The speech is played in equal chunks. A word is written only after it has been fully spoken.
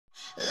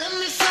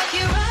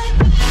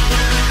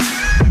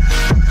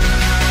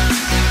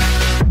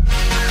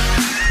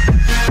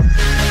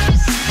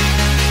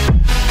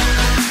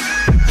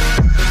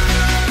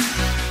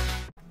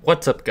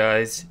What's up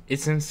guys,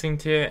 it's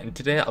Instinct here, and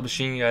today I'll be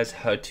showing you guys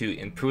how to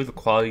improve the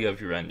quality of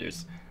your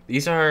renders.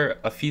 These are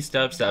a few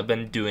steps that I've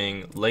been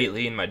doing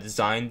lately in my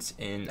designs,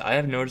 and I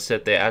have noticed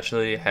that they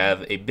actually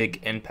have a big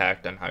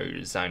impact on how your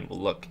design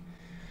will look.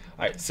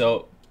 Alright,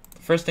 so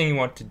the first thing you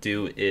want to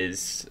do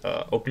is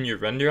open your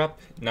render up.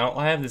 Now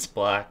I have this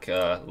black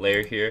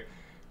layer here,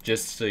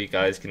 just so you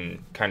guys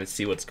can kind of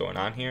see what's going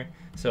on here.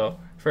 So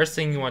first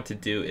thing you want to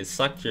do is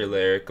select your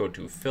layer, go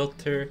to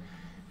Filter,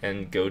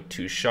 and go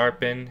to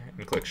Sharpen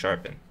and click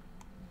Sharpen.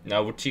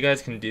 Now what you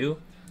guys can do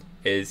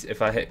is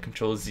if I hit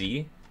Control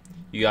Z,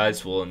 you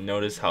guys will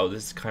notice how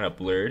this is kind of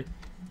blurred,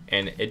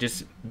 and it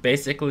just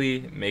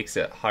basically makes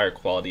it higher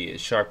quality.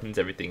 It sharpens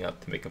everything up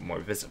to make it more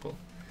visible.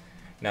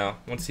 Now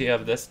once you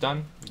have this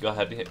done, go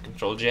ahead and hit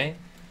Control J.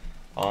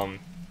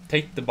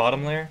 Take the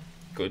bottom layer,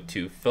 go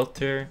to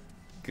Filter,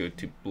 go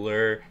to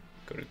Blur,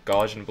 go to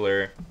Gaussian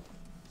Blur,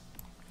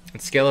 and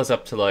scale this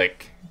up to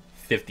like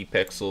 50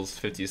 pixels,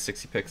 50 to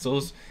 60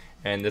 pixels,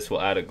 and this will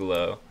add a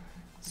glow.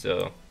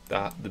 So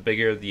the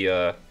bigger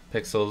the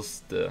pixels,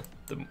 the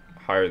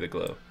higher the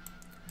glow.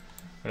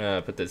 I'm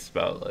gonna put this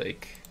about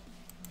like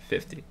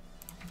 50.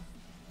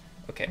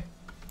 Okay.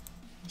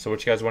 So what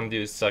you guys want to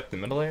do is select the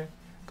middle layer,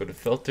 go to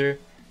Filter,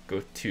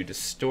 go to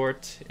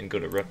Distort, and go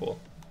to Ripple.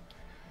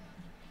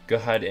 Go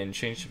ahead and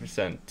change the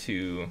percent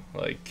to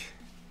like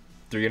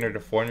 300 to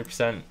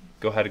 400%.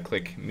 Go ahead and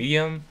click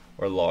Medium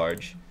or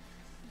Large,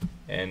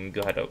 and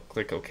go ahead and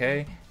click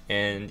OK,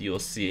 and you'll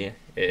see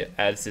it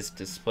adds this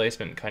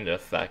displacement kind of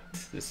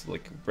effect, this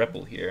like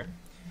ripple here.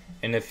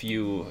 And if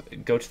you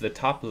go to the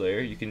top layer,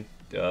 you can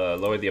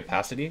lower the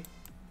opacity,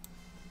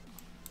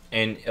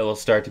 and it will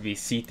start to be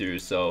see-through.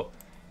 So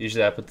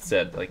usually I put this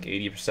at like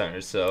 80%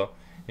 or so,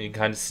 and you can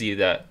kind of see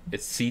that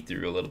it's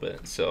see-through a little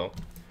bit. So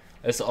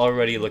it's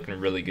already looking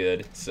really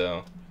good.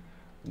 So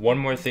one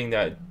more thing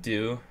that I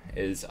do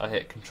is I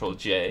hit Control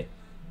J,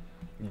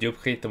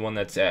 duplicate the one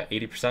that's at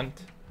 80%,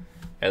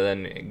 and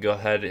then go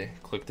ahead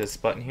and click this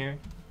button here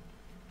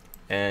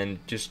and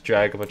just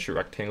drag a bunch of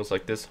rectangles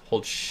like this.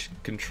 Hold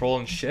Control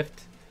and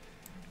Shift,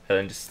 and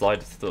then just slide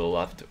it to the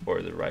left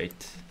or the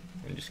right,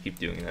 and just keep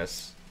doing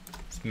this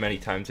as many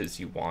times as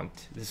you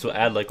want. This will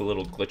add like a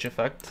little glitch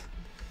effect,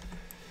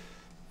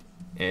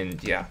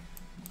 and yeah,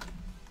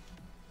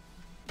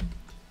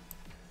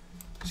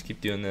 just keep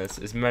doing this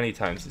as many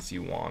times as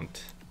you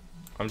want.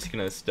 I'm just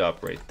gonna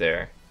stop right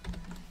there.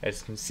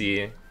 As you can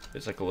see,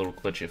 there's like a little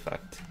glitch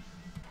effect.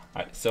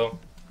 Alright, so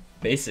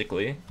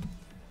basically,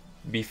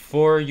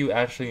 before you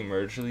actually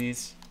merge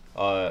these,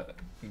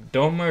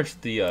 don't merge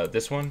the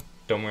this one,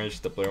 don't merge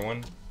the blur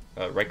one.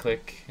 Right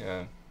click,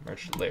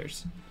 merge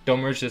layers.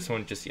 Don't merge this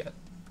one just yet.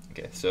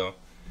 Okay, so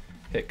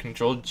hit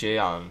Control J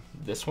on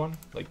this one,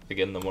 like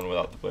again the one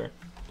without the blur.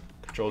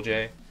 Control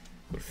J,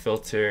 go to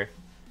Filter,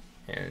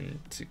 and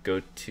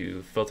go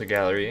to Filter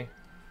Gallery.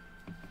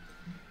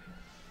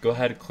 Go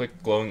ahead and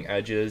click Glowing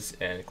Edges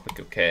and click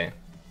OK.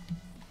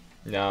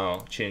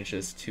 Now change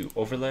this to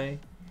Overlay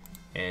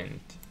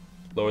and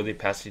lower the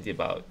opacity to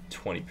about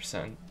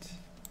 20%,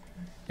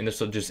 and this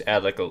will just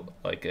add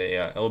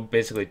it'll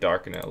basically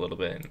darken it a little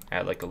bit and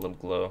add like a little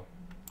glow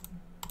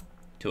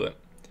to it.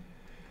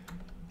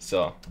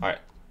 So alright,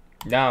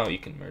 now you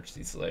can merge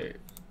these layers,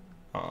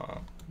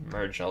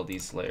 merge all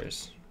these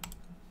layers.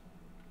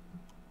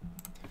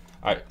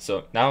 Alright,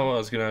 so now what I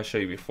was gonna show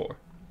you before.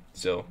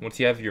 So once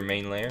you have your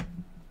main layer,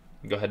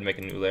 go ahead and make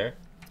a new layer,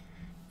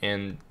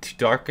 and to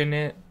darken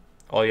it,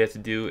 all you have to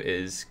do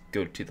is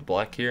go to the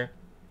black here,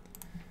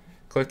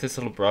 click this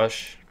little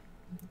brush,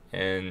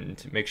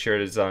 and make sure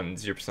it is on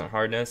 0%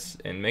 hardness,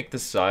 and make the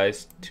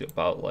size to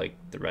about like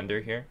the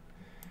render here,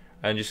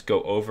 and just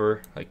go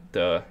over like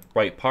the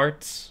right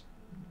parts.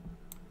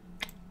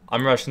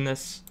 I'm rushing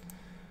this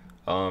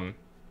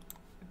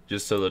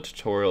just so the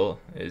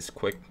tutorial is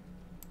quick,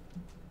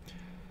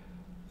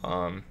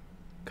 kind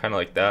of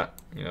like that,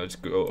 you know,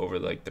 just go over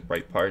like the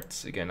bright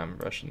parts. Again, I'm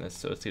rushing this,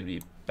 so it's gonna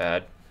be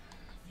bad.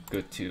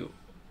 Go to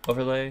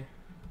Overlay,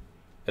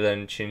 and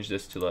then change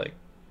this to like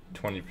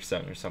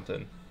 20% or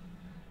something.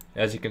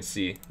 As you can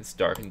see, this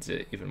darkens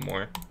it even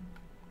more.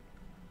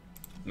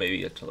 Maybe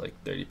get to like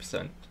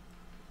 30%.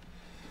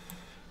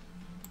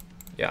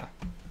 Yeah.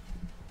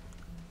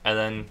 And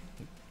then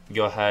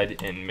go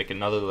ahead and make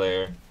another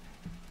layer,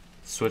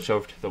 switch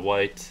over to the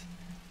white,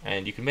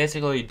 and you can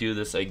basically do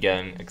this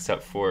again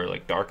except for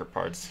like darker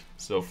parts.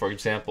 So for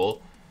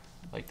example,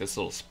 like this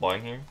little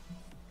spline here,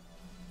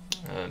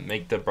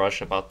 make the brush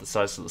about the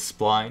size of the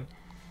spline,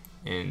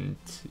 and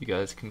you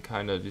guys can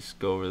kind of just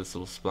go over this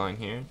little spline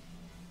here,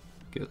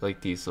 get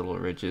like these little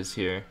ridges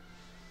here.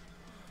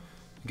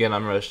 Again,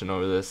 I'm rushing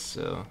over this,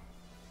 so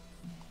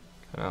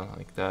kind of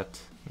like that,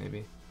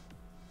 maybe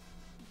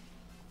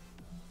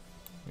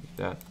like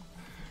that.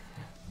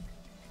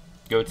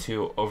 Go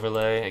to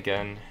Overlay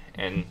again,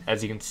 and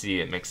as you can see,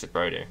 it makes it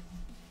brighter.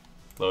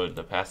 Lower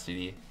the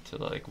opacity to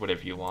like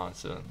whatever you want,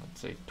 so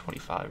let's say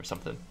 25 or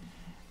something,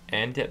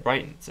 and it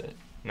brightens it.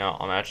 Now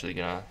I'm actually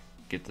gonna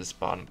get this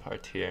bottom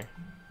part here,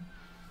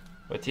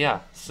 but yeah,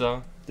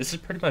 so this is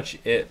pretty much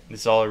it.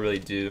 This is all I really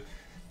do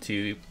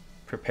to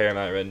prepare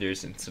my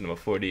renders in Cinema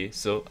 4D.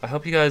 So I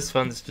hope you guys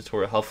found this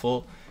tutorial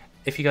helpful.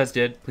 If you guys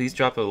did, please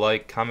drop a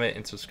like, comment,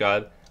 and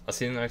subscribe. I'll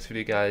see you in the next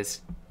video,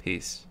 guys.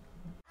 Peace.